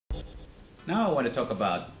Now I want to talk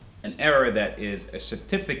about an error that is a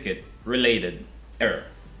certificate related error.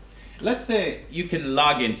 Let's say you can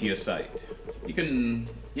log into your site. You can,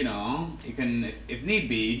 if need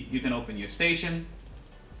be, you can open your station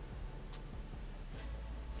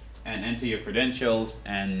and enter your credentials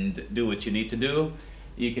and do what you need to do.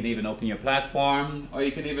 You can even open your platform, or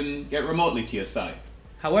you can even get remotely to your site.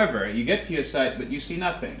 However, you get to your site, but you see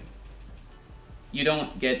nothing. You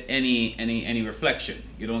don't get any reflection.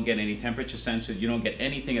 You don't get any temperature sensors. You don't get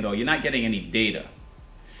anything at all. You're not getting any data.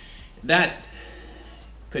 That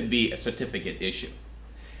could be a certificate issue.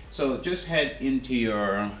 So just head into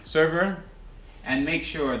your server and make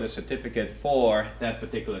sure the certificate for that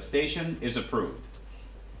particular station is approved.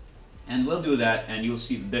 And we'll do that and you'll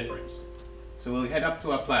see the difference. So we'll head up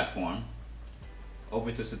to our platform,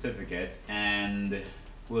 over to certificate, and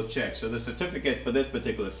we'll check. So the certificate for this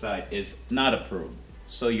particular site is not approved.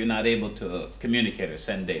 So you're not able to communicate or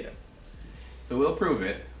send data. So we'll approve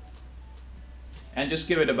it and just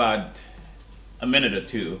give it about a minute or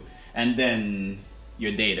two, and then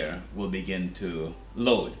your data will begin to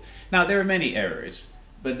load. Now there are many errors,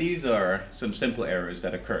 but these are some simple errors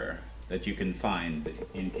that occur that you can find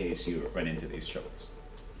in case you run into these troubles.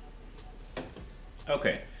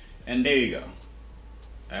 Okay, and there you go.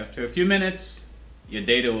 After a few minutes, your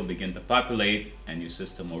data will begin to populate and your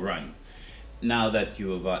system will run. Now that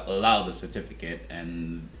you have allowed the certificate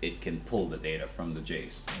and it can pull the data from the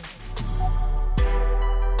JSON.